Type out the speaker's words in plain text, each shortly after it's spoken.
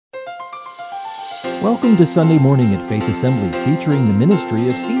Welcome to Sunday Morning at Faith Assembly, featuring the ministry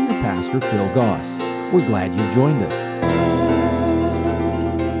of Senior Pastor Phil Goss. We're glad you've joined us.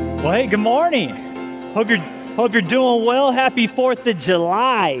 Well, hey, good morning. Hope you're doing well. Happy 4th of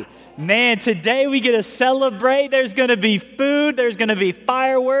July. Man, today we get to celebrate. There's going to be food. There's going to be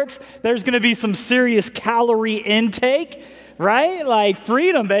fireworks. There's going to be some serious calorie intake, right? Like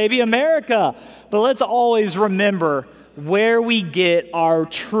freedom, baby, America. But let's always remember where we get our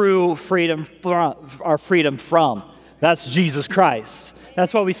true freedom from. That's Jesus Christ.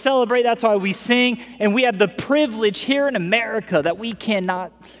 That's why we celebrate. That's why we sing. And we have the privilege here in America that we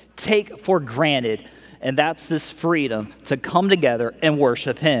cannot take for granted. And that's this freedom to come together and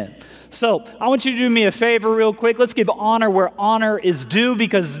worship Him. So I want you to do me a favor real quick. Let's give honor where honor is due,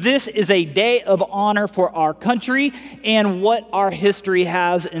 because this is a day of honor for our country and what our history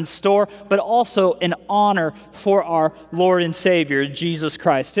has in store, but also an honor for our Lord and Savior, Jesus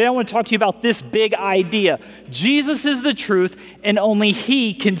Christ. Today I want to talk to you about this big idea. Jesus is the truth, and only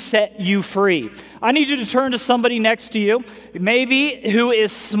He can set you free. I need you to turn to somebody next to you, maybe who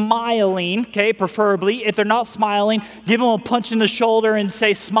is smiling, okay, preferably. If they're not smiling, give them a punch in the shoulder and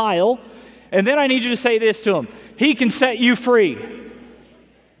say, smile. And then I need you to say this to them: He can set you free.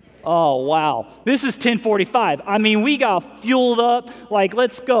 Oh, wow. This is 10:45. I mean, we got fueled up. Like,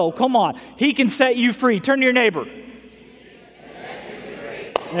 let's go. Come on. He can set you free. Turn to your neighbor.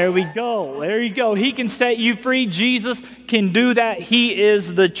 There we go. There you go. He can set you free. Jesus can do that. He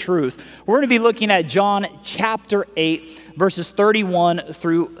is the truth. We're going to be looking at John chapter 8, verses 31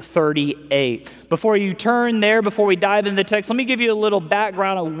 through 38. Before you turn there, before we dive into the text, let me give you a little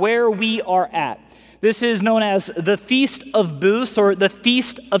background of where we are at. This is known as the Feast of Booths, or the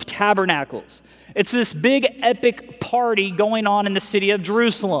Feast of Tabernacles. It's this big epic party going on in the city of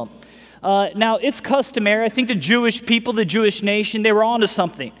Jerusalem. Now, it's customary. I think the Jewish people, the Jewish nation, they were onto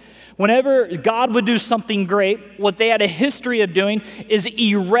something. Whenever God would do something great, what they had a history of doing is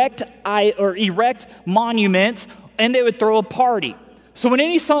erect monuments, and they would throw a party. So when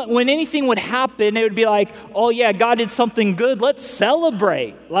anything would happen, they would be like, oh yeah, God did something good, let's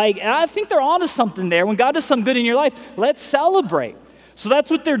celebrate. Like, I think they're onto something there. When God does something good in your life, let's celebrate. So that's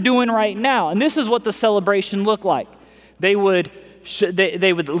what they're doing right now. And this is what the celebration looked like. They would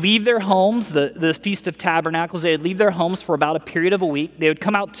leave their homes, the Feast of Tabernacles. They would leave their homes for about a period of a week. They would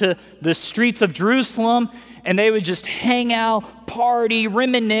come out to the streets of Jerusalem, and they would just hang out, party,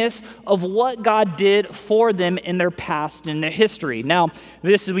 reminisce of what God did for them in their past, in their history. Now,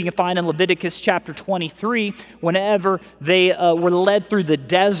 this is we can find in Leviticus chapter 23, whenever they were led through the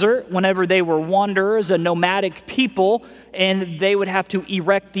desert, whenever they were wanderers, a nomadic people, and they would have to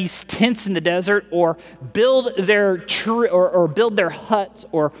erect these tents in the desert, or build their build their huts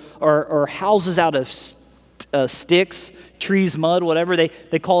or houses out of sticks, trees, mud, whatever.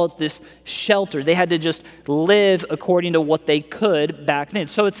 They call it this shelter. They had to just live according to what they could back then.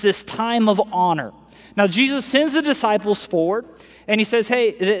 So it's this time of honor. Now Jesus sends the disciples forward, and he says,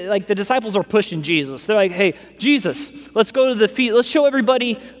 hey, like the disciples are pushing Jesus. They're like, hey, Jesus, let's go to the feast. Let's show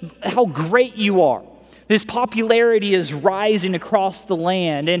everybody how great you are. His popularity is rising across the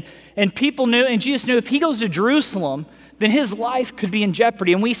land. And people knew, and Jesus knew, if he goes to Jerusalem, then his life could be in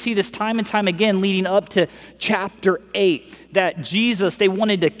jeopardy. And we see this time and time again leading up to chapter 8, that Jesus, they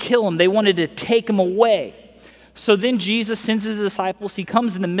wanted to kill him. They wanted to take him away. So then Jesus sends his disciples. He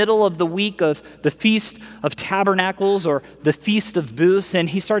comes in the middle of the week of the Feast of Tabernacles, or the Feast of Booths, and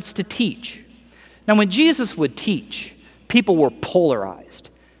he starts to teach. Now, when Jesus would teach, people were polarized.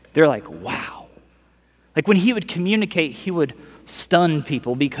 They're like, wow. Like when he would communicate, he would stun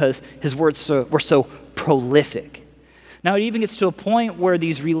people because his words were so prolific. Now it even gets to a point where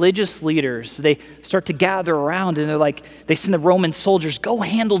these religious leaders, they start to gather around, and they're like, they send the Roman soldiers, go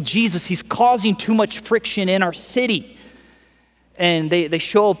handle Jesus. He's causing too much friction in our city. And they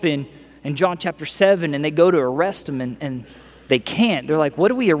show up in John chapter 7, and they go to arrest him, and they can't. They're like, what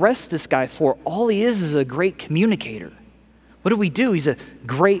do we arrest this guy for? All he is a great communicator. What do we do? He's a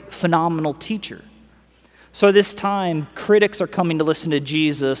great, phenomenal teacher. So this time, critics are coming to listen to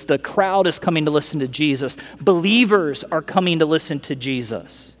Jesus. The crowd is coming to listen to Jesus. Believers are coming to listen to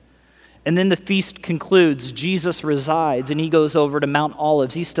Jesus. And then the feast concludes. Jesus resides, and he goes over to Mount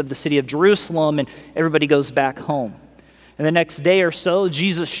Olives, east of the city of Jerusalem, and everybody goes back home. And the next day or so,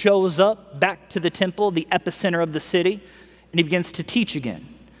 Jesus shows up back to the temple, the epicenter of the city, and he begins to teach again.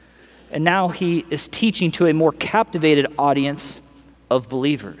 And now he is teaching to a more captivated audience of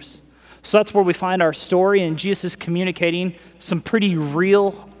believers. So that's where we find our story, and Jesus is communicating some pretty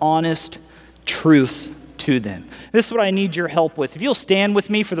real, honest truths to them. This is what I need your help with. If you'll stand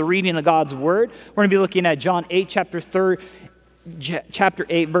with me for the reading of God's Word, we're going to be looking at John 8, chapter chapter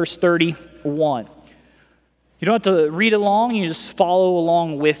 8, verse 31. You don't have to read along, you just follow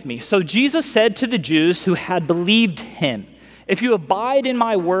along with me. So Jesus said to the Jews who had believed him, "If you abide in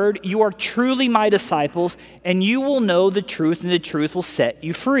my word, you are truly my disciples, and you will know the truth, and the truth will set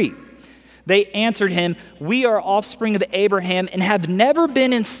you free." They answered him, "We are offspring of Abraham and have never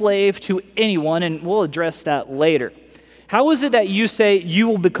been enslaved to anyone," and we'll address that later. "How is it that you say you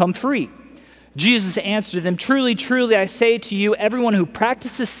will become free?" Jesus answered them, "Truly, truly, I say to you, everyone who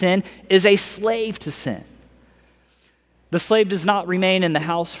practices sin is a slave to sin. The slave does not remain in the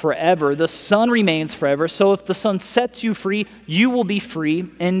house forever. The Son remains forever. So if the Son sets you free, you will be free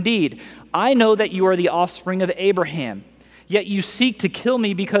indeed. I know that you are the offspring of Abraham, yet you seek to kill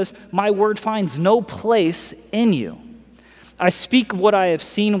me because my word finds no place in you. I speak what I have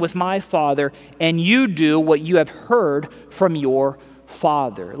seen with my Father, and you do what you have heard from your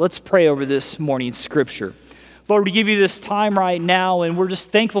father." Let's pray over this morning's scripture. Lord, we give you this time right now, and we're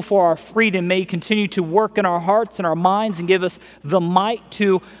just thankful for our freedom. May you continue to work in our hearts and our minds and give us the might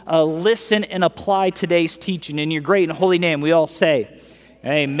to listen and apply today's teaching. In your great and holy name, we all say,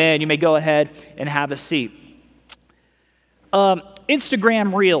 amen. You may go ahead and have a seat.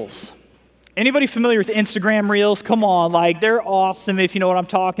 Instagram Reels. Anybody familiar with Instagram Reels? Come on, they're awesome if you know what I'm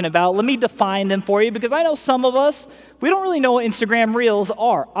talking about. Let me define them for you, because I know some of us, we don't really know what Instagram Reels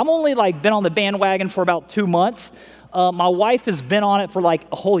are. I'm only been on the bandwagon for about 2 months. My wife has been on it for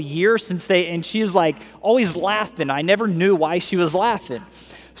a whole year and she was always laughing. I never knew why she was laughing.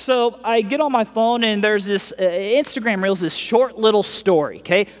 So I get on my phone, and there's this Instagram Reels, this short little story,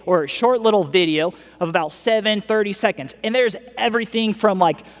 okay, or a short little video of about 30 seconds. And there's everything from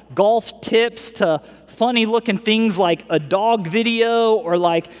golf tips to funny looking things like a dog video, or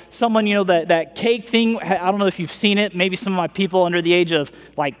someone, that cake thing. I don't know if you've seen it. Maybe some of my people under the age of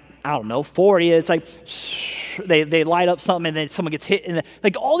 40, it's they light up something and then someone gets hit. And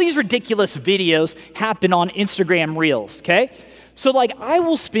all these ridiculous videos happen on Instagram Reels, okay? So I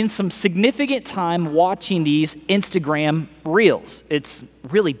will spend some significant time watching these Instagram Reels. It's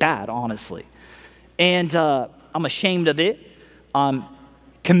really bad, honestly. And I'm ashamed of it. I'm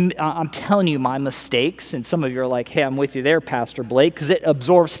telling you my mistakes. And some of you are like, "Hey, I'm with you there, Pastor Blake," because it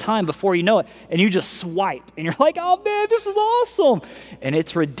absorbs time before you know it. And you just swipe. And you're like, "Oh, man, this is awesome." And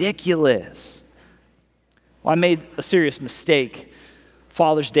it's ridiculous. Well, I made a serious mistake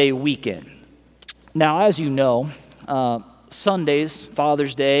Father's Day weekend. Now, as you know, Sundays,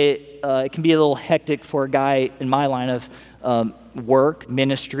 Father's Day, it can be a little hectic for a guy in my line of work,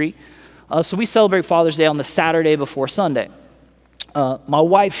 ministry. So we celebrate Father's Day on the Saturday before Sunday. My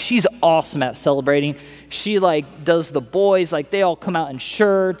wife, she's awesome at celebrating. She does the boys, they all come out in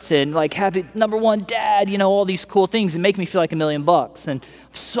shirts and happy number one dad, all these cool things, and make me feel like $1 million. And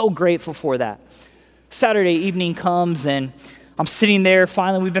I'm so grateful for that. Saturday evening comes, and I'm sitting there.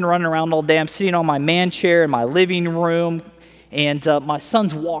 Finally, we've been running around all day. I'm sitting on my man chair in my living room. And my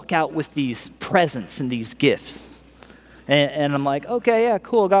sons walk out with these presents and these gifts. And I'm like, okay, yeah,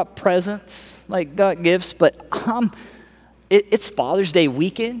 cool, got presents, got gifts, but it's Father's Day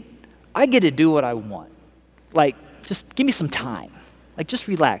weekend. I get to do what I want. Just give me some time. Just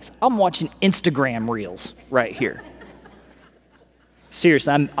relax. I'm watching Instagram Reels right here.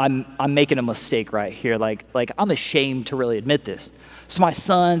 Seriously, I'm making a mistake right here. I'm ashamed to really admit this. So my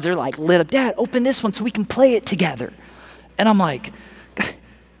sons, they're lit up. "Dad, open this one so we can play it together." And I'm like,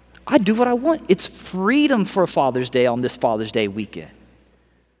 I do what I want. It's freedom for Father's Day on this Father's Day weekend.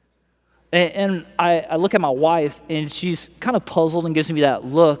 And I look at my wife, and she's kind of puzzled and gives me that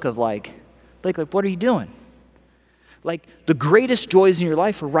look of Blake, what are you doing? The greatest joys in your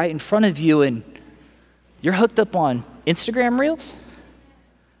life are right in front of you, and you're hooked up on Instagram Reels?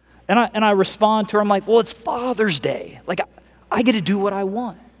 And I respond to her, I'm like, well, it's Father's Day. I get to do what I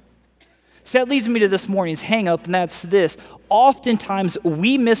want. So that leads me to this morning's hang-up, and that's this. Oftentimes,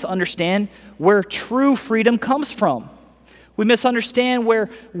 we misunderstand where true freedom comes from. We misunderstand where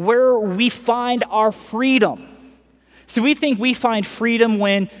we find our freedom. So we think we find freedom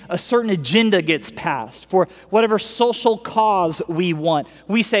when a certain agenda gets passed for whatever social cause we want.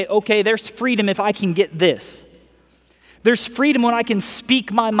 We say, okay, there's freedom if I can get this. There's freedom when I can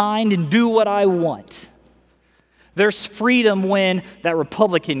speak my mind and do what I want. There's freedom when that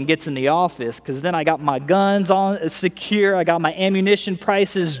Republican gets in the office, because then I got my guns on secure, I got my ammunition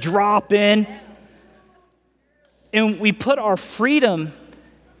prices dropping. And we put our freedom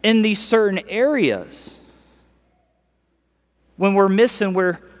in these certain areas when we're missing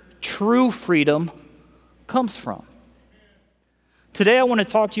where true freedom comes from. Today I want to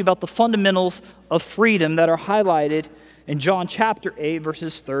talk to you about the fundamentals of freedom that are highlighted in John chapter 8,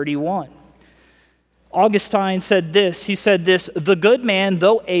 verses 31. Augustine said this. He said this, "The good man,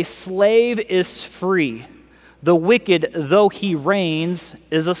 though a slave, is free. The wicked, though he reigns,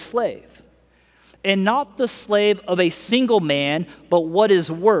 is a slave. And not the slave of a single man, but what is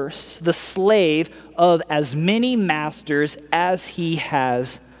worse, the slave of as many masters as he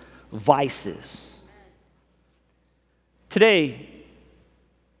has vices." Today,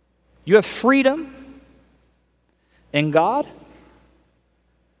 you have freedom in God,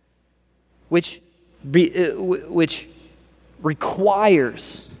 which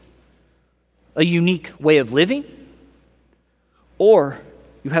requires a unique way of living, or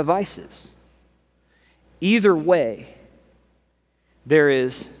you have vices. Either way, there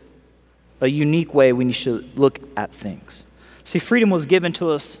is a unique way we should look at things. See, freedom was given to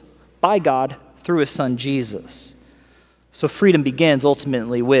us by God through his son Jesus. So freedom begins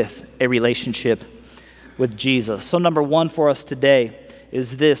ultimately with a relationship with Jesus. So number one for us today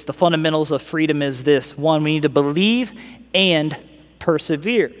is this. The fundamentals of freedom is this. One, we need to believe and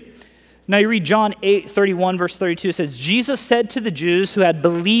persevere. Now you read John 8:31, verse 32. It says, "Jesus said to the Jews who had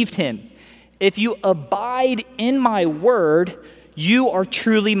believed him, 'If you abide in my word, you are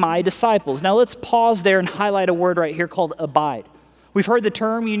truly my disciples.'" Now let's pause there and highlight a word right here called abide. We've heard the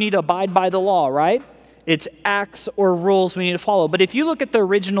term, you need to abide by the law, right? It's acts or rules we need to follow. But if you look at the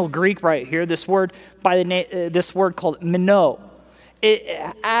original Greek right here, this word called meno, it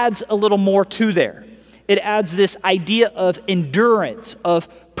adds a little more to there. It adds this idea of endurance, of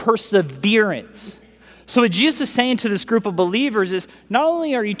perseverance. So what Jesus is saying to this group of believers is, not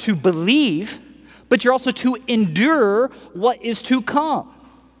only are you to believe, but you're also to endure what is to come.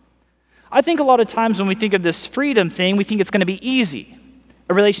 I think a lot of times when we think of this freedom thing, we think it's going to be easy.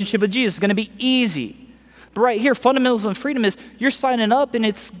 A relationship with Jesus is going to be easy. But right here, fundamentals of freedom is you're signing up and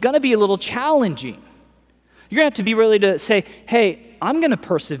it's going to be a little challenging. You're going to have to be ready to say, hey, I'm going to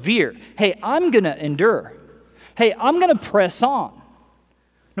persevere. Hey, I'm going to endure. Hey, I'm going to press on.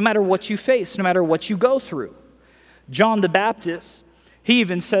 No matter what you face, no matter what you go through. John the Baptist, he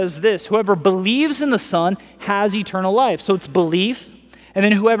even says this, "Whoever believes in the Son has eternal life." So it's belief. And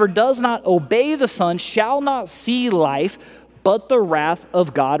then whoever does not obey the Son shall not see life, but the wrath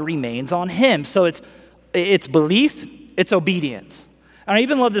of God remains on him. So it's belief, it's obedience. And I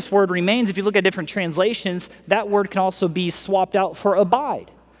even love this word remains. If you look at different translations, that word can also be swapped out for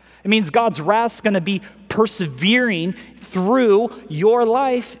abide. It means God's wrath is going to be persevering through your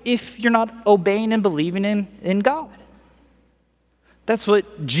life if you're not obeying and believing in God. That's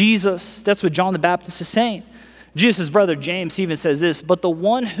what John the Baptist is saying. Jesus' brother James even says this, "But the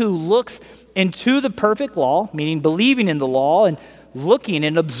one who looks into the perfect law," meaning believing in the law and looking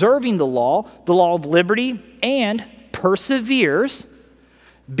and observing the law of liberty, and perseveres,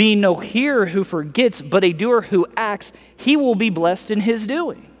 being no hearer who forgets, but a doer who acts, he will be blessed in his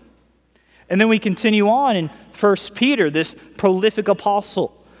doing. And then we continue on in 1 Peter, this prolific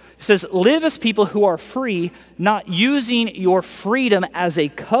apostle. It says, "Live as people who are free, not using your freedom as a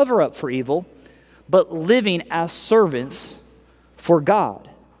cover-up for evil, but living as servants for God."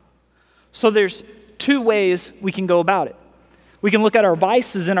 So there's two ways we can go about it. We can look at our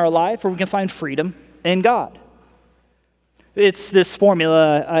vices in our life, or we can find freedom in God. It's this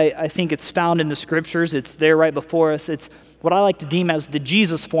formula, I think it's found in the scriptures. It's there right before us. It's what I like to deem as the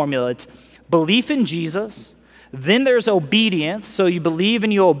Jesus formula. It's belief in Jesus, then there's obedience, so you believe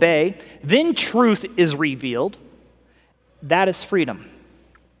and you obey, then truth is revealed. That is freedom.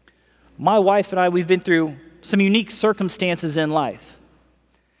 My wife and I, we've been through some unique circumstances in life.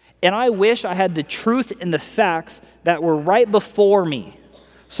 And I wish I had the truth and the facts that were right before me,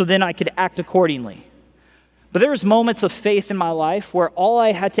 so then I could act accordingly. But there's moments of faith in my life where all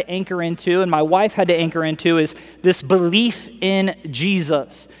I had to anchor into, and my wife had to anchor into, is this belief in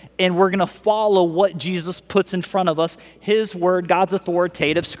Jesus. And we're going to follow what Jesus puts in front of us, his word, God's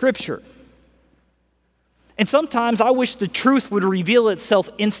authoritative scripture. And sometimes I wish the truth would reveal itself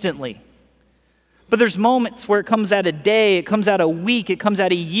instantly. But there's moments where it comes out a day, it comes out a week, it comes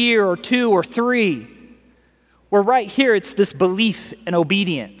out a year or two or three, where right here it's this belief and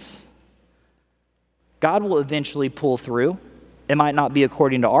obedience. God will eventually pull through. It might not be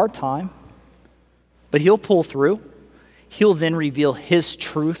according to our time, but he'll pull through. He'll then reveal his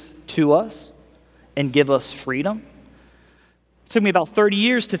truth to us and give us freedom. It took me about 30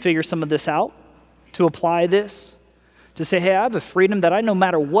 years to figure some of this out, to apply this, to say, hey, I have a freedom that I, no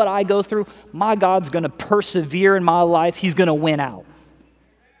matter what I go through, my God's going to persevere in my life. He's going to win out.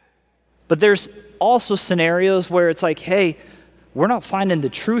 But there's also scenarios where it's like, hey, we're not finding the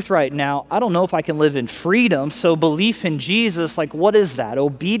truth right now. I don't know if I can live in freedom. So belief in Jesus, like, what is that?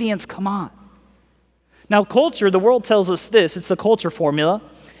 Obedience, come on. Now, culture, the world tells us this. It's the culture formula.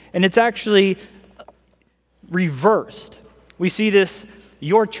 And it's actually reversed. We see this,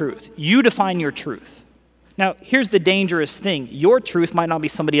 your truth. You define your truth. Now, here's the dangerous thing. Your truth might not be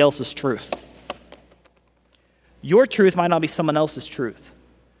somebody else's truth. Your truth might not be someone else's truth.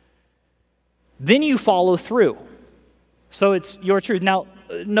 Then you follow through. So it's your truth. Now,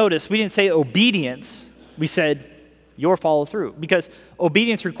 notice, we didn't say obedience. We said your follow through. Because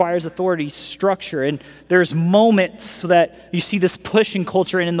obedience requires authority, structure, and there's moments that you see this push in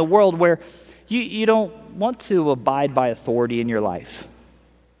culture and in the world where you don't want to abide by authority in your life.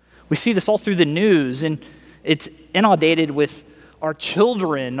 We see this all through the news, and it's inundated with our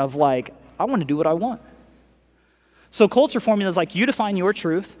children of like, I want to do what I want. So culture formula is like, you define your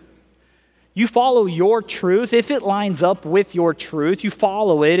truth. You follow your truth. If it lines up with your truth, you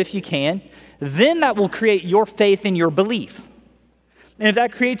follow it if you can. Then that will create your faith and your belief. And if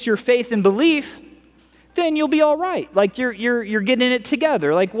that creates your faith and belief, then you'll be all right. Like you're getting it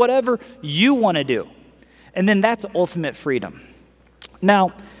together, like whatever you want to do. And then that's ultimate freedom.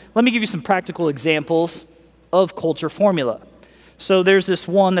 Now, let me give you some practical examples of culture formula. So there's this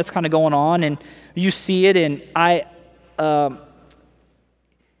one that's kind of going on, and you see it, and I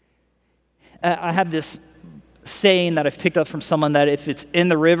have this saying that I've picked up from someone that if it's in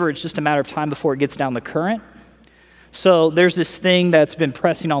the river, it's just a matter of time before it gets down the current. So there's this thing that's been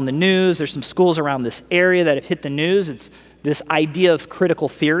pressing on the news. There's some schools around this area that have hit the news. It's this idea of critical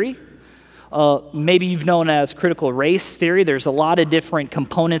theory. Maybe you've known it as critical race theory. There's a lot of different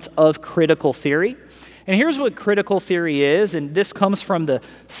components of critical theory. And here's what critical theory is, and this comes from the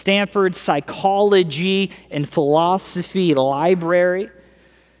Stanford Psychology and Philosophy Library.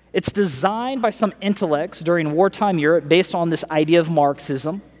 It's designed by some intellects during wartime Europe based on this idea of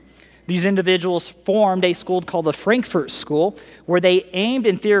Marxism. These individuals formed a school called the Frankfurt School, where they aimed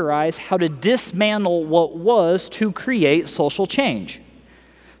and theorized how to dismantle what was to create social change.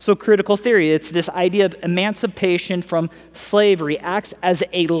 So critical theory, it's this idea of emancipation from slavery, acts as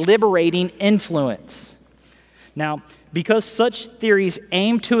a liberating influence. Now, because such theories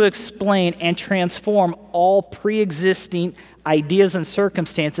aim to explain and transform all pre-existing ideas and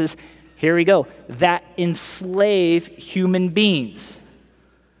circumstances, here we go, that enslave human beings.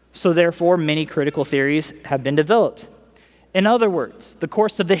 So therefore, many critical theories have been developed. In other words, the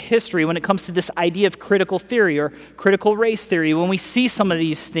course of the history when it comes to this idea of critical theory or critical race theory, when we see some of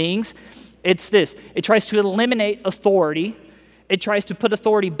these things, it's this. It tries to eliminate authority. It tries to put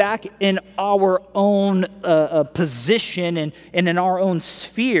authority back in our own position and in our own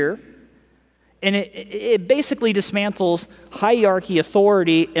sphere. And it basically dismantles hierarchy,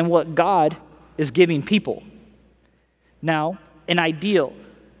 authority, and what God is giving people. Now, an ideal.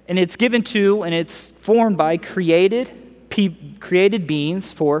 And it's given to, and it's formed by created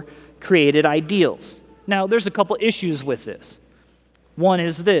beings for created ideals. Now, there's a couple issues with this. One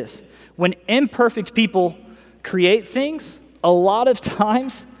is this. When imperfect people create things, a lot of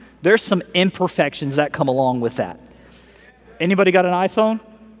times there's some imperfections that come along with that. Anybody got an iPhone?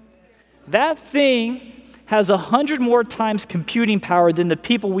 That thing has 100 more times computing power than the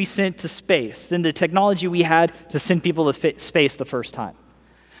people we sent to space, than the technology we had to send people to space the first time.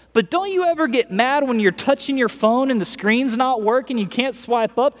 But don't you ever get mad when you're touching your phone and the screen's not working, you can't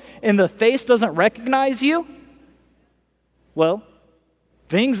swipe up, and the face doesn't recognize you? Well,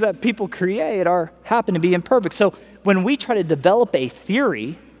 things that people create happen to be imperfect. So when we try to develop a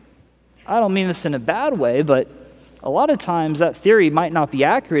theory, I don't mean this in a bad way, but a lot of times that theory might not be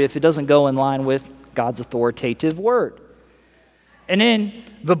accurate if it doesn't go in line with God's authoritative word. And in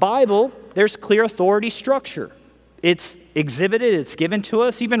the Bible, there's clear authority structure. It's exhibited, it's given to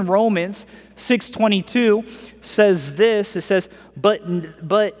us. Even Romans 6:22 says this. It says,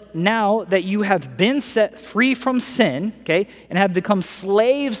 but now that you have been set free from sin, okay, and have become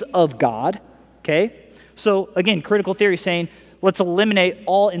slaves of God, okay. So again, critical theory saying, let's eliminate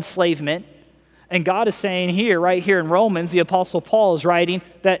all enslavement. And God is saying here, right here in Romans, the Apostle Paul is writing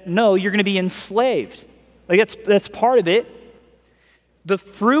that no, you're going to be enslaved. Like that's part of it. The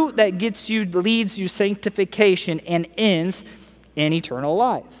fruit that leads you sanctification and ends in eternal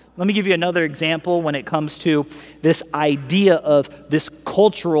life. Let me give you another example when it comes to this idea of this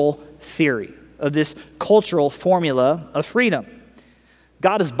cultural theory, of this cultural formula of freedom.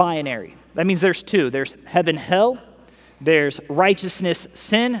 God is binary. That means there's two. There's heaven, hell. There's righteousness,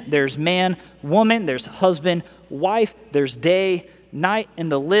 sin. There's man, woman. There's husband, wife. There's day, night.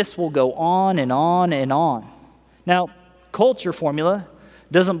 And the list will go on and on and on. Now, culture formula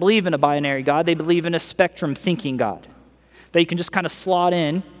doesn't believe in a binary God. They believe in a spectrum thinking God. That you can just kind of slot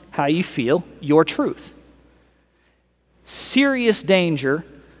in how you feel, your truth. Serious danger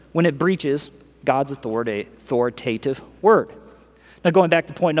when it breaches God's authoritative word. Now, going back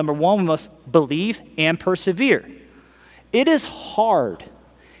to point number 1, we must believe and persevere. It is hard.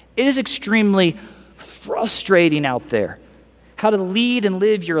 It is extremely frustrating out there how to lead and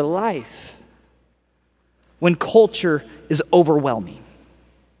live your life when culture is overwhelming.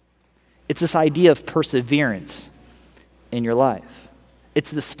 It's this idea of perseverance in your life. It's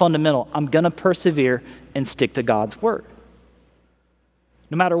this fundamental, I'm going to persevere and stick to God's word.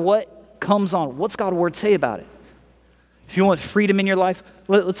 No matter what comes on, what's God's word say about it? If you want freedom in your life,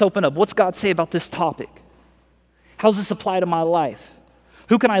 let's open up. What's God say about this topic? How does this apply to my life?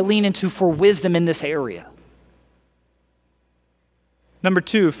 Who can I lean into for wisdom in this area? Number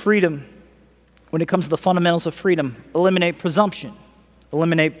 2, freedom. When it comes to the fundamentals of freedom, eliminate presumption.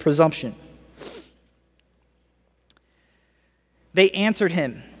 Eliminate presumption. They answered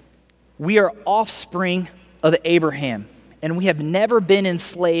him, "We are offspring of Abraham, and we have never been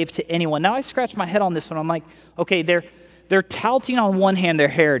enslaved to anyone." Now I scratch my head on this one. I'm like, okay, they're touting on one hand their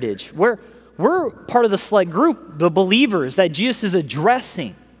heritage. We're part of the select group, the believers that Jesus is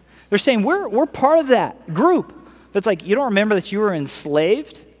addressing. They're saying we're part of that group. But it's like, you don't remember that you were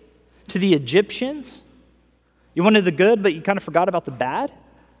enslaved to the Egyptians? You wanted the good, but you kind of forgot about the bad?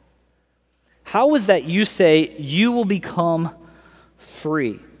 How is that you say you will become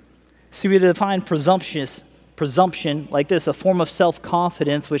free? See, we define presumption like this, a form of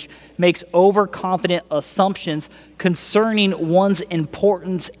self-confidence which makes overconfident assumptions concerning one's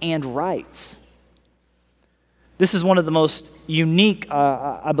importance and rights. This is one of the most unique,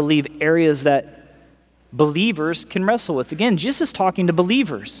 I believe, areas that believers can wrestle with. Again, Jesus is talking to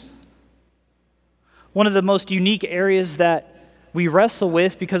believers. One of the most unique areas that we wrestle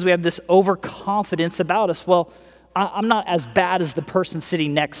with because we have this overconfidence about us. Well, I'm not as bad as the person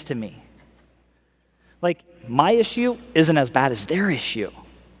sitting next to me. Like, my issue isn't as bad as their issue.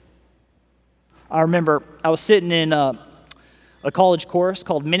 I remember I was sitting in a college course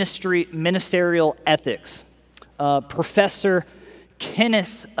called Ministerial Ethics. Professor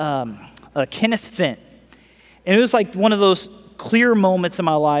Kenneth Fent. And it was like one of those clear moments in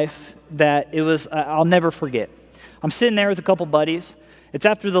my life that it was, I'll never forget. I'm sitting there with a couple buddies. It's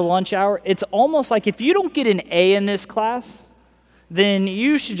after the lunch hour. It's almost like if you don't get an A in this class, then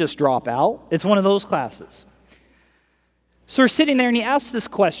you should just drop out. It's one of those classes. So we're sitting there and he asks this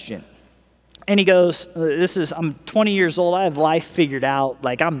question. And he goes, I'm 20 years old. I have life figured out.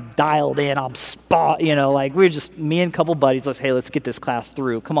 Like, I'm dialed in. I'm like we're just, me and a couple buddies, let's get this class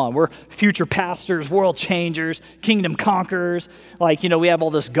through. Come on, we're future pastors, world changers, kingdom conquerors. We have all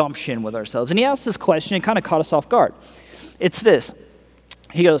this gumption with ourselves. And he asked this question and kind of caught us off guard. It's this.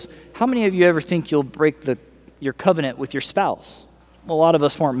 He goes, how many of you ever think you'll break your covenant with your spouse? Well, a lot of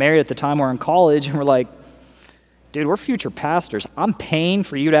us weren't married at the time. We're in college, and we're like, dude, we're future pastors. I'm paying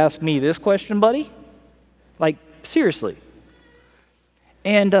for you to ask me this question, buddy? Like, seriously.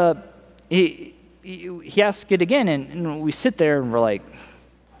 And he asked it again, and we sit there, and we're like,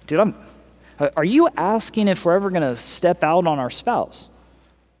 dude, are you asking if we're ever going to step out on our spouse?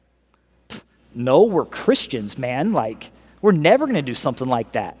 No, we're Christians, man. We're never going to do something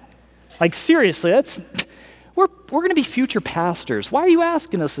like that. Seriously, we're going to be future pastors. Why are you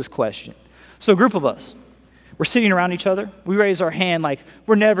asking us this question? So a group of us, we're sitting around each other. We raise our hand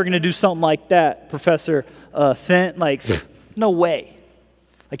we're never going to do something like that, Professor Fent. No way.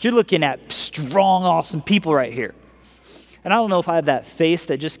 You're looking at strong, awesome people right here. And I don't know if I have that face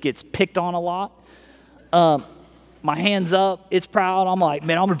that just gets picked on a lot. My hand's up. It's proud. I'm like,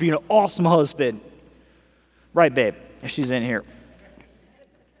 man, I'm going to be an awesome husband. Right, babe? She's in here.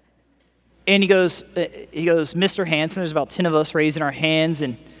 And he goes, Mr. Hansen, there's about 10 of us raising our hands,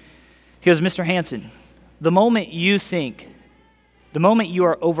 and he goes, Mr. Hansen, the moment you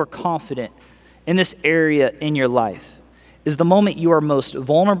are overconfident in this area in your life is the moment you are most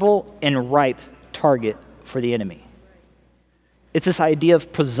vulnerable and ripe target for the enemy. It's this idea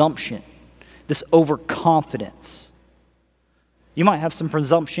of presumption, this overconfidence. You might have some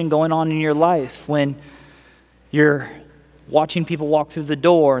presumption going on in your life when you're watching people walk through the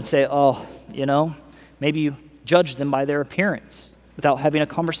door and say, maybe you judge them by their appearance without having a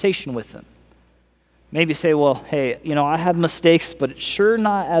conversation with them. Maybe say, well, hey, I have mistakes, but it's sure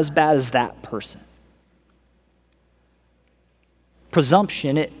not as bad as that person.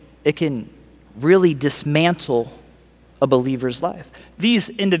 Presumption, it can really dismantle a believer's life. These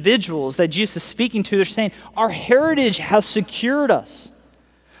individuals that Jesus is speaking to, they're saying, our heritage has secured us.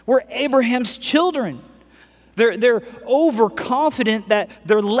 We're Abraham's children. They're overconfident that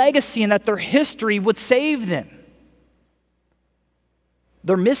their legacy and that their history would save them.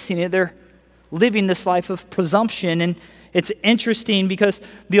 They're missing it. They're living this life of presumption. And it's interesting because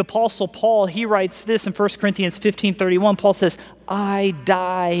the Apostle Paul, he writes this in 1 Corinthians 15:31. Paul says, I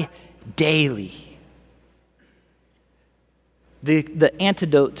die daily. The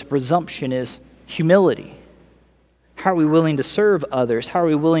antidote to presumption is humility. How are we willing to serve others? How are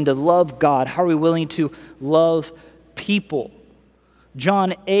we willing to love God? How are we willing to love people?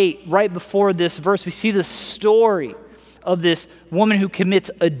 John 8, right before this verse, we see the story of this woman who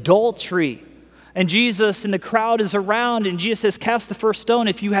commits adultery. And Jesus and the crowd is around, and Jesus says, cast the first stone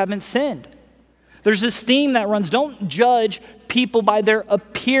if you haven't sinned. There's this theme that runs, don't judge people by their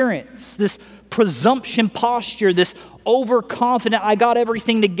appearance, this presumption posture, this overconfident, I got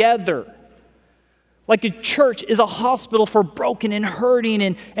everything together. Like a church is a hospital for broken and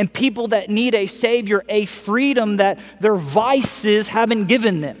hurting and people that need a Savior, a freedom that their vices haven't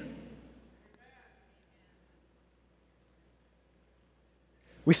given them.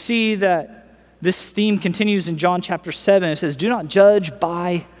 We see that this theme continues in John chapter 7. It says, do not judge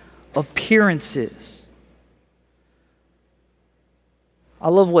by appearances. I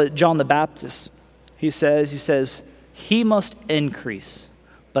love what John the Baptist, he says, he must increase,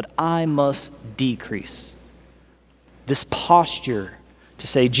 but I must decrease. This posture to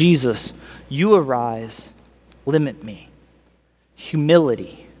say, Jesus, you arise, limit me.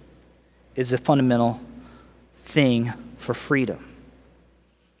 Humility is a fundamental thing for freedom.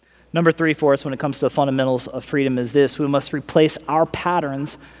 Number 3 for us when it comes to the fundamentals of freedom is this: we must replace our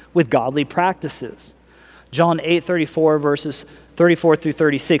patterns with godly practices. John 8:34, verses 34 through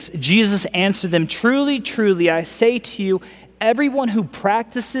 36. Jesus answered them, truly, truly, I say to you, everyone who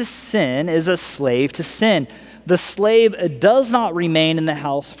practices sin is a slave to sin. The slave does not remain in the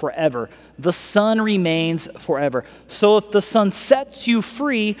house forever. The Son remains forever. So if the Son sets you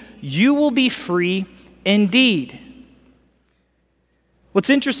free, you will be free indeed. What's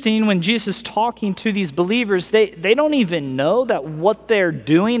interesting, when Jesus is talking to these believers, they don't even know that what they're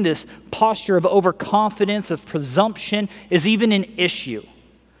doing, this posture of overconfidence, of presumption, is even an issue.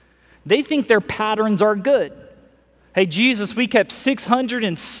 They think their patterns are good. Hey, Jesus, we kept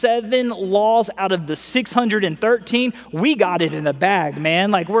 607 laws out of the 613. We got it in the bag, man.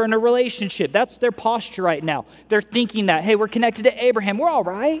 Like, we're in a relationship. That's their posture right now. They're thinking that, hey, we're connected to Abraham. We're all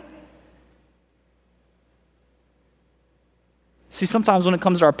right. See, sometimes when it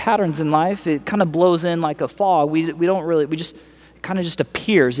comes to our patterns in life, it kind of blows in like a fog. We just, it kind of just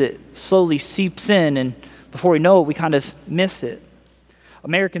appears. It slowly seeps in, and before we know it, we kind of miss it.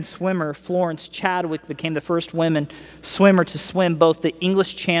 American swimmer Florence Chadwick became the first woman swimmer to swim both the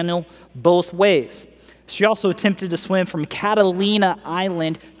English Channel both ways. She also attempted to swim from Catalina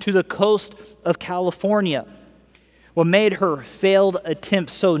Island to the coast of California. What made her failed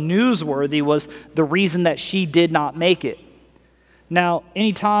attempt so newsworthy was the reason that she did not make it. Now,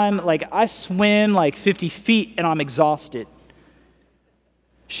 anytime, I swim 50 feet and I'm exhausted.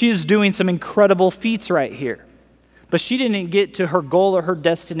 She's doing some incredible feats right here. But she didn't get to her goal or her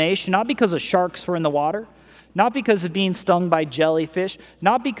destination, not because of sharks were in the water, not because of being stung by jellyfish,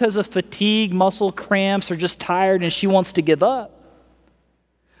 not because of fatigue, muscle cramps, or just tired and she wants to give up.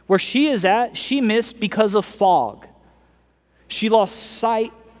 Where she is at, she missed because of fog. She lost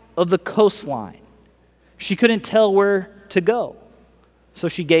sight of the coastline. She couldn't tell where to go. So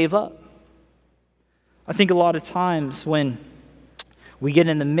she gave up. I think a lot of times when we get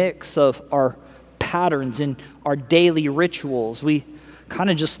in the mix of our patterns and our daily rituals, we kind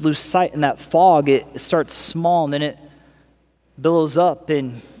of just lose sight in that fog. It starts small and then it billows up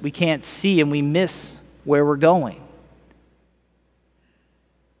and we can't see and we miss where we're going.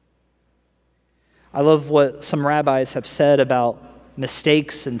 I love what some rabbis have said about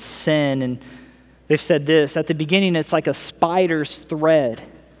mistakes and sin, and they've said this: at the beginning, it's like a spider's thread.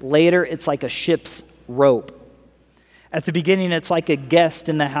 Later, it's like a ship's rope. At the beginning, it's like a guest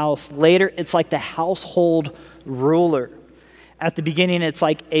in the house. Later, it's like the household ruler. At the beginning, it's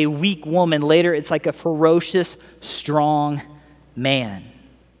like a weak woman. Later, it's like a ferocious, strong man.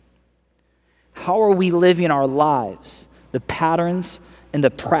 How are we living our lives? The patterns and the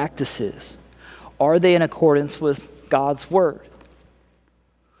practices. Are they in accordance with God's word?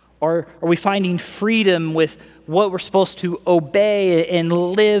 Are we finding freedom with what we're supposed to obey and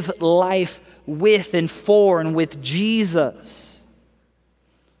live life with and for and with Jesus?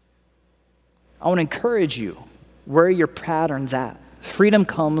 I want to encourage you, where are your patterns at? Freedom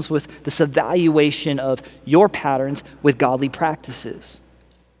comes with this evaluation of your patterns with godly practices.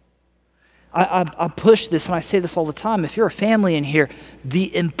 I push this and I say this all the time. If you're a family in here,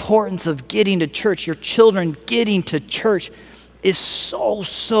 the importance of getting to church, your children getting to church, is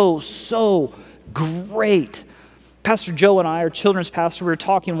so great. Pastor Joe and I, our children's pastor, we were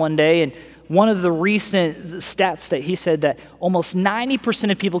talking one day, and one of the recent stats that he said that almost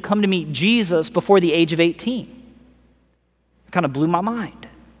 90% of people come to meet Jesus before the age of 18. It kind of blew my mind.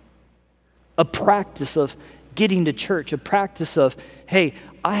 A practice of getting to church, a practice of, hey,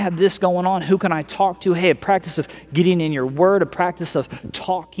 I have this going on, who can I talk to? Hey, a practice of getting in your word, a practice of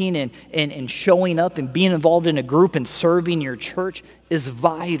talking and showing up and being involved in a group and serving your church is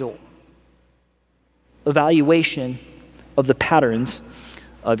vital. Evaluation of the patterns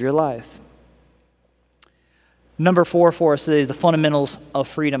of your life. Number 4 for us today is the fundamentals of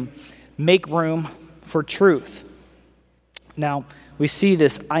freedom. Make room for truth. Now, we see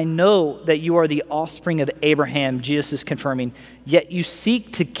this. I know that you are the offspring of Abraham, Jesus is confirming, yet you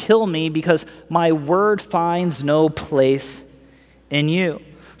seek to kill me because my word finds no place in you.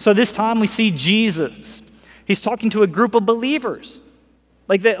 So this time we see Jesus. He's talking to a group of believers.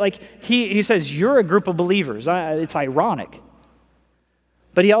 He says, you're a group of believers. It's ironic.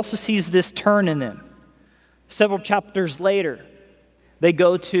 But he also sees this turn in them. Several chapters later, they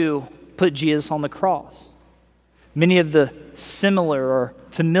go to put Jesus on the cross. Many of the similar or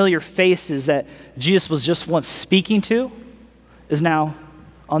familiar faces that Jesus was just once speaking to is now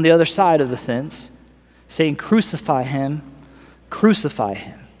on the other side of the fence, saying, crucify him, crucify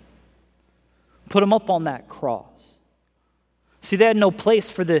him. Put him up on that cross. See, they had no place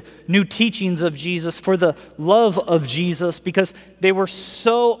for the new teachings of Jesus, for the love of Jesus, because they were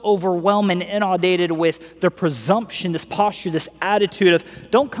so overwhelmed and inundated with their presumption, this posture, this attitude of,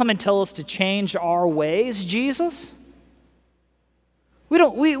 don't come and tell us to change our ways, Jesus. We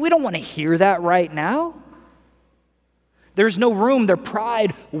don't want to hear that right now. There's no room. Their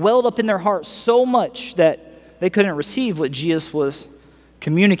pride welled up in their heart so much that they couldn't receive what Jesus was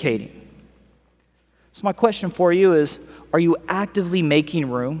communicating. So my question for you is, are you actively making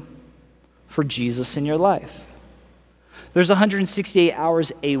room for Jesus in your life? There's 168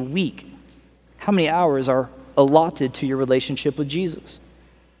 hours a week. How many hours are allotted to your relationship with Jesus?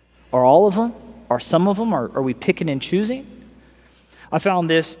 Are all of them? Are some of them? Are we picking and choosing? I found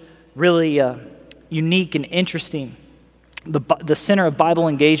this really unique and interesting. The Center of Bible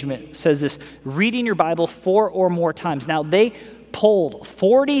Engagement says this: reading your Bible 4 or more times. Now, they polled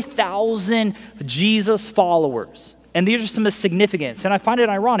 40,000 Jesus followers. And these are some of the significance. And I find it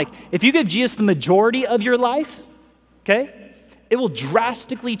ironic. If you give Jesus the majority of your life, okay, it will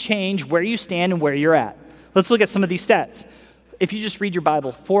drastically change where you stand and where you're at. Let's look at some of these stats. If you just read your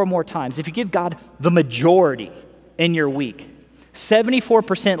Bible 4 or more times, if you give God the majority in your week,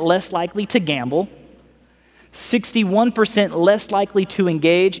 74% less likely to gamble, 61% less likely to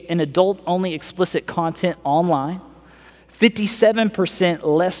engage in adult-only explicit content online, 57%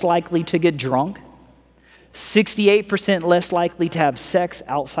 less likely to get drunk, 68% less likely to have sex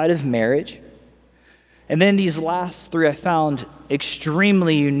outside of marriage. And then these last 3 I found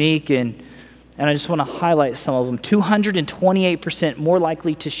extremely unique, and I just want to highlight some of them. 228% more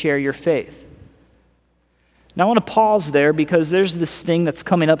likely to share your faith. Now I want to pause there because there's this thing that's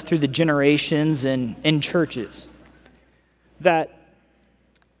coming up through the generations and in churches that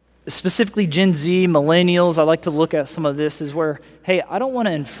specifically Gen Z, millennials, I like to look at some of this is where, hey, I don't want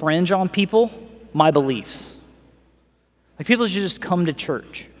to infringe on people my beliefs. Like, people should just come to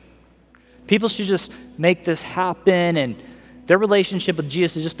church. People should just make this happen, and their relationship with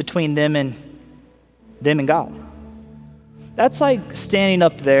Jesus is just between them and God. That's like standing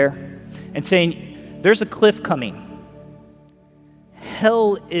up there and saying, there's a cliff coming.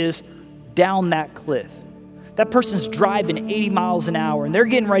 Hell is down that cliff. That person's driving 80 miles an hour, and they're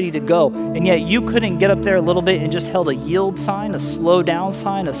getting ready to go, and yet you couldn't get up there a little bit and just held a yield sign, a slow down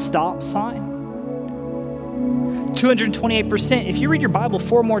sign, a stop sign. 228%. If you read your Bible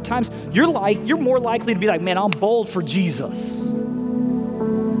 4 more times, you're more likely to be like, man, I'm bold for Jesus.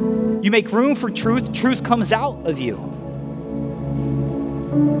 You make room for truth. Truth comes out of you.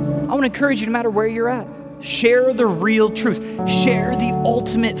 I want to encourage you, no matter where you're at, share the real truth. Share the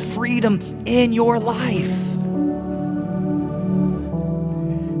ultimate freedom in your life.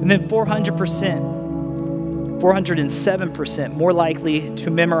 And then 407% more likely to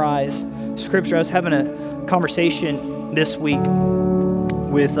memorize Scripture. I was having a conversation this week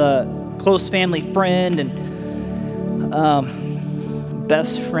with a close family friend and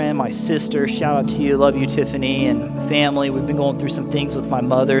best friend, my sister. Shout out to you. Love you, Tiffany, and family. We've been going through some things with my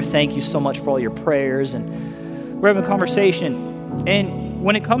mother. Thank you so much for all your prayers. And we're having a conversation. And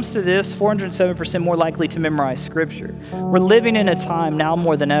when it comes to this, 407% more likely to memorize Scripture. We're living in a time now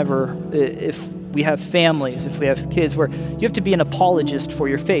more than ever, if we have families, if we have kids, where you have to be an apologist for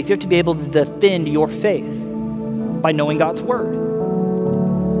your faith. You have to be able to defend your faith by knowing God's Word.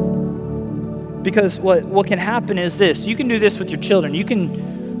 Because what can happen is this. You can do this with your children. You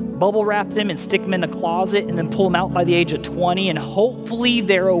can bubble wrap them and stick them in the closet and then pull them out by the age of 20 and hopefully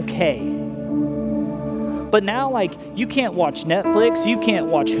they're okay. But now, you can't watch Netflix, you can't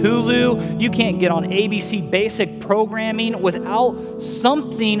watch Hulu, you can't get on ABC basic programming without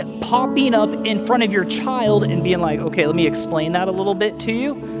something popping up in front of your child and being like, okay, let me explain that a little bit to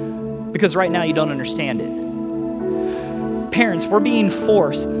you, because right now you don't understand it. Parents, we're being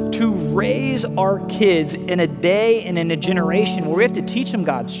forced to raise our kids in a day and in a generation where we have to teach them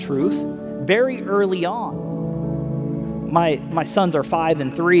God's truth very early on. My sons are 5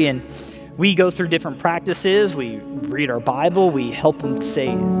 and 3, and we go through different practices. We read our Bible. We help them say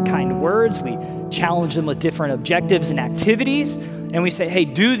kind words. We challenge them with different objectives and activities. And we say, hey,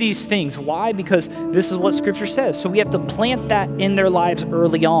 do these things. Why? Because this is what Scripture says. So we have to plant that in their lives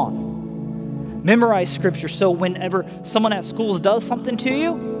early on. Memorize Scripture so whenever someone at schools does something to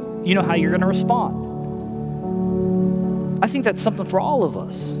you, you know how you're going to respond. I think that's something for all of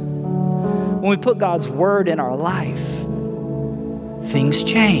us. When we put God's Word in our life, things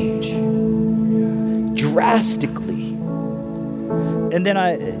change drastically. And then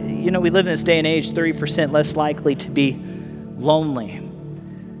we live in this day and age, 30% less likely to be lonely.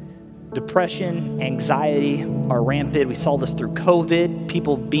 Depression, anxiety are rampant. We saw this through COVID,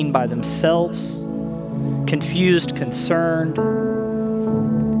 people being by themselves, confused, concerned.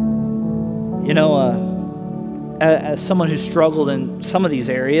 As someone who struggled in some of these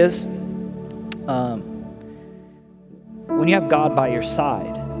areas, when you have God by your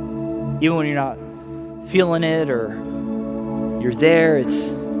side, even when you're not feeling it or you're there, it's,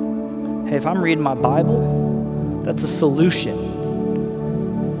 hey, if I'm reading my Bible, that's a solution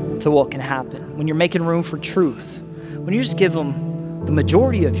to what can happen. When you're making room for truth, when you just give them the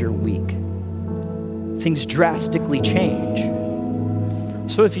majority of your week, things drastically change.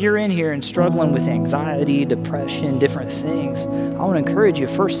 So if you're in here and struggling with anxiety, depression, different things, I want to encourage you,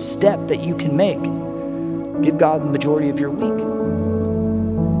 first step that you can make, give God the majority of your week.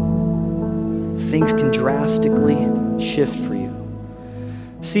 Things can drastically shift for you.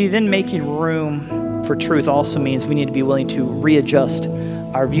 See, then making room for truth also means we need to be willing to readjust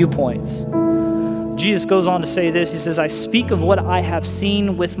our viewpoints. Jesus goes on to say this. He says, I speak of what I have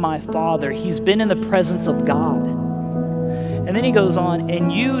seen with my Father. He's been in the presence of God. And then he goes on,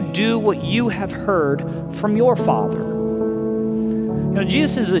 and you do what you have heard from your father.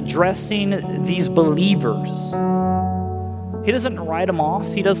 Jesus is addressing these believers. He doesn't write them off.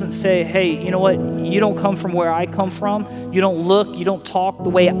 He doesn't say, hey, you know what? You don't come from where I come from. You don't look, you don't talk the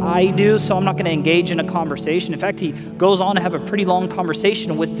way I do, so I'm not going to engage in a conversation. In fact, he goes on to have a pretty long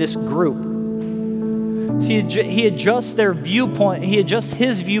conversation with this group. See, he adjusts their viewpoint. He adjusts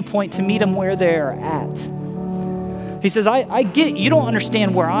his viewpoint to meet them where they're at. He says, I get you don't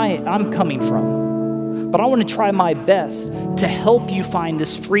understand where I'm coming from, but I want to try my best to help you find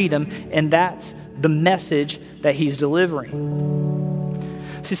this freedom, and that's the message that he's delivering.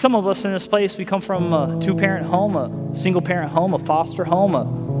 See, some of us in this place, we come from a two-parent home, a single-parent home, a foster home,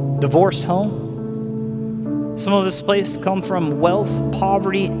 a divorced home. Some of us in this place come from wealth,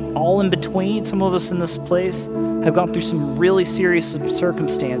 poverty, all in between. Some of us in this place have gone through some really serious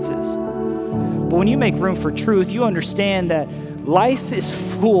circumstances. But when you make room for truth, you understand that life is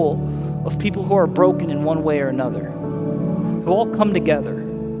full of people who are broken in one way or another, who all come together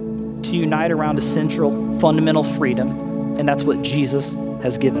to unite around a central, fundamental freedom, and that's what Jesus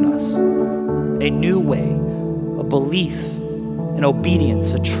has given us. A new way, a belief, an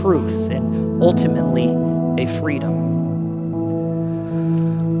obedience, a truth, and ultimately a freedom.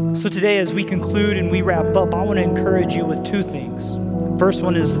 So today, as we conclude and we wrap up, I want to encourage you with two things. First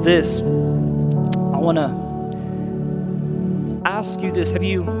one is this. I want to ask you this. Have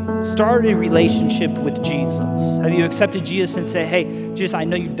you started a relationship with Jesus? Have you accepted Jesus and say, hey, Jesus, I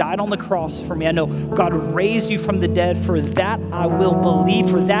know you died on the cross for me. I know God raised you from the dead. For that I will believe.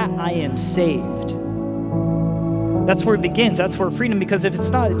 For that I am saved. That's where it begins. That's where freedom, because if it's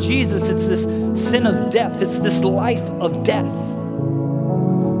not Jesus, it's this sin of death. It's this life of death.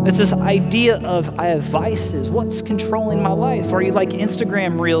 It's this idea of, I have vices. What's controlling my life? Are you like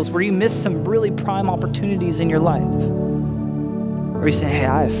Instagram reels where you miss some really prime opportunities in your life? Or you say, hey,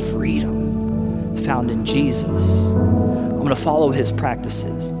 I have freedom found in Jesus. I'm going to follow his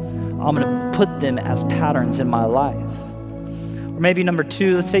practices. I'm going to put them as patterns in my life. Or maybe number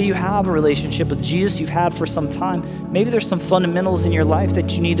two, let's say you have a relationship with Jesus you've had for some time. Maybe there's some fundamentals in your life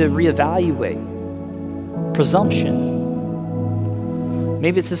that you need to reevaluate. Presumption.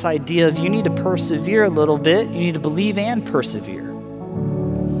 Maybe it's this idea of you need to persevere a little bit. You need to believe and persevere.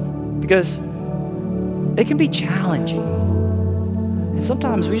 Because it can be challenging. And And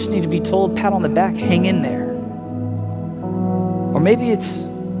sometimes we just need to be told, pat on the back, hang in there. Or maybe it's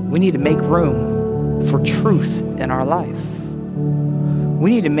we need to make room for truth in our life.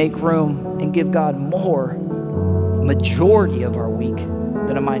 We need to make room and give God more majority of our week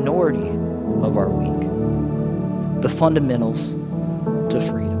than a minority of our week. The fundamentals to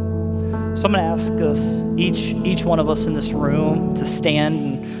freedom. So I'm going to ask us, each one of us in this room, to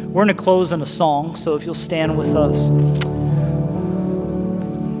stand. And we're going to close in a song, so if you'll stand with us.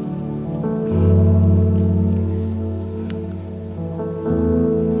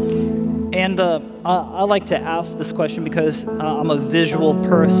 And I like to ask this question because I'm a visual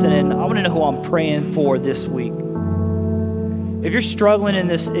person, and I want to know who I'm praying for this week. If you're struggling in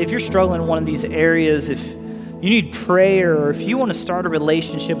one of these areas, if you need prayer, or if you want to start a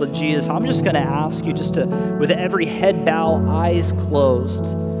relationship with Jesus, I'm just going to ask you just to, with every head bowed, eyes closed.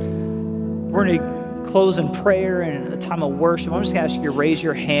 We're going to close in prayer and a time of worship. I'm just going to ask you to raise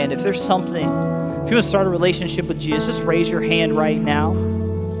your hand. If there's something, if you want to start a relationship with Jesus, just raise your hand right now.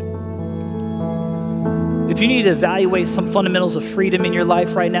 If you need to evaluate some fundamentals of freedom in your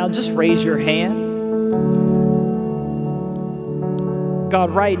life right now, just raise your hand.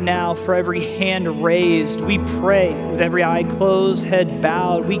 God, right now, for every hand raised, we pray with every eye closed, head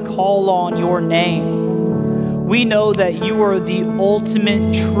bowed. We call on your name. We know that you are the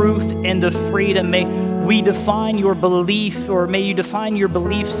ultimate truth and the freedom. May we define your belief, or may you define your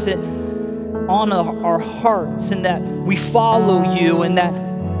beliefs on our hearts, and that we follow you, and that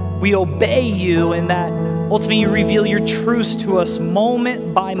we obey you, and that ultimately you reveal your truths to us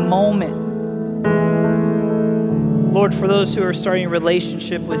moment by moment. Lord, for those who are starting a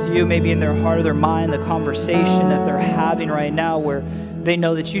relationship with you, maybe in their heart or their mind, the conversation that they're having right now where they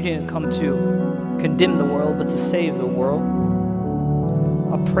know that you didn't come to condemn the world, but to save the world,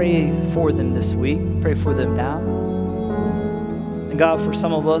 I pray for them this week. Pray for them now. And God, for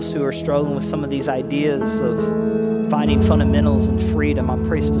some of us who are struggling with some of these ideas of finding fundamentals and freedom, I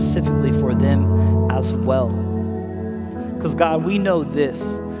pray specifically for them as well. Because God, we know this.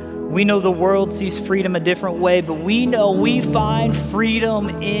 We know the world sees freedom a different way, but we know we find freedom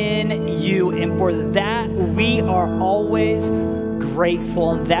in you. And for that, we are always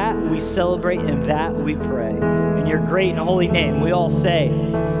grateful. And that we celebrate, and that we pray. In your great and holy name, we all say,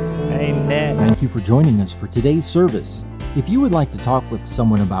 amen. Thank you for joining us for today's service. If you would like to talk with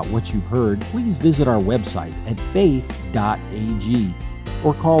someone about what you've heard, please visit our website at faith.ag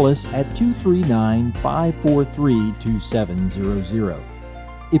or call us at 239-543-2700.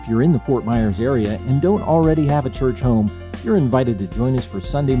 If you're in the Fort Myers area and don't already have a church home, you're invited to join us for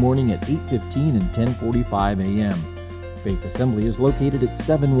Sunday morning at 8:15 and 10:45 a.m. Faith Assembly is located at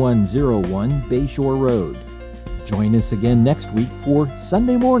 7101 Bayshore Road. Join us again next week for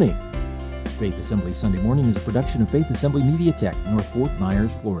Sunday Morning. Faith Assembly Sunday Morning is a production of Faith Assembly Media Tech, North Fort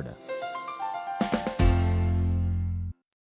Myers, Florida.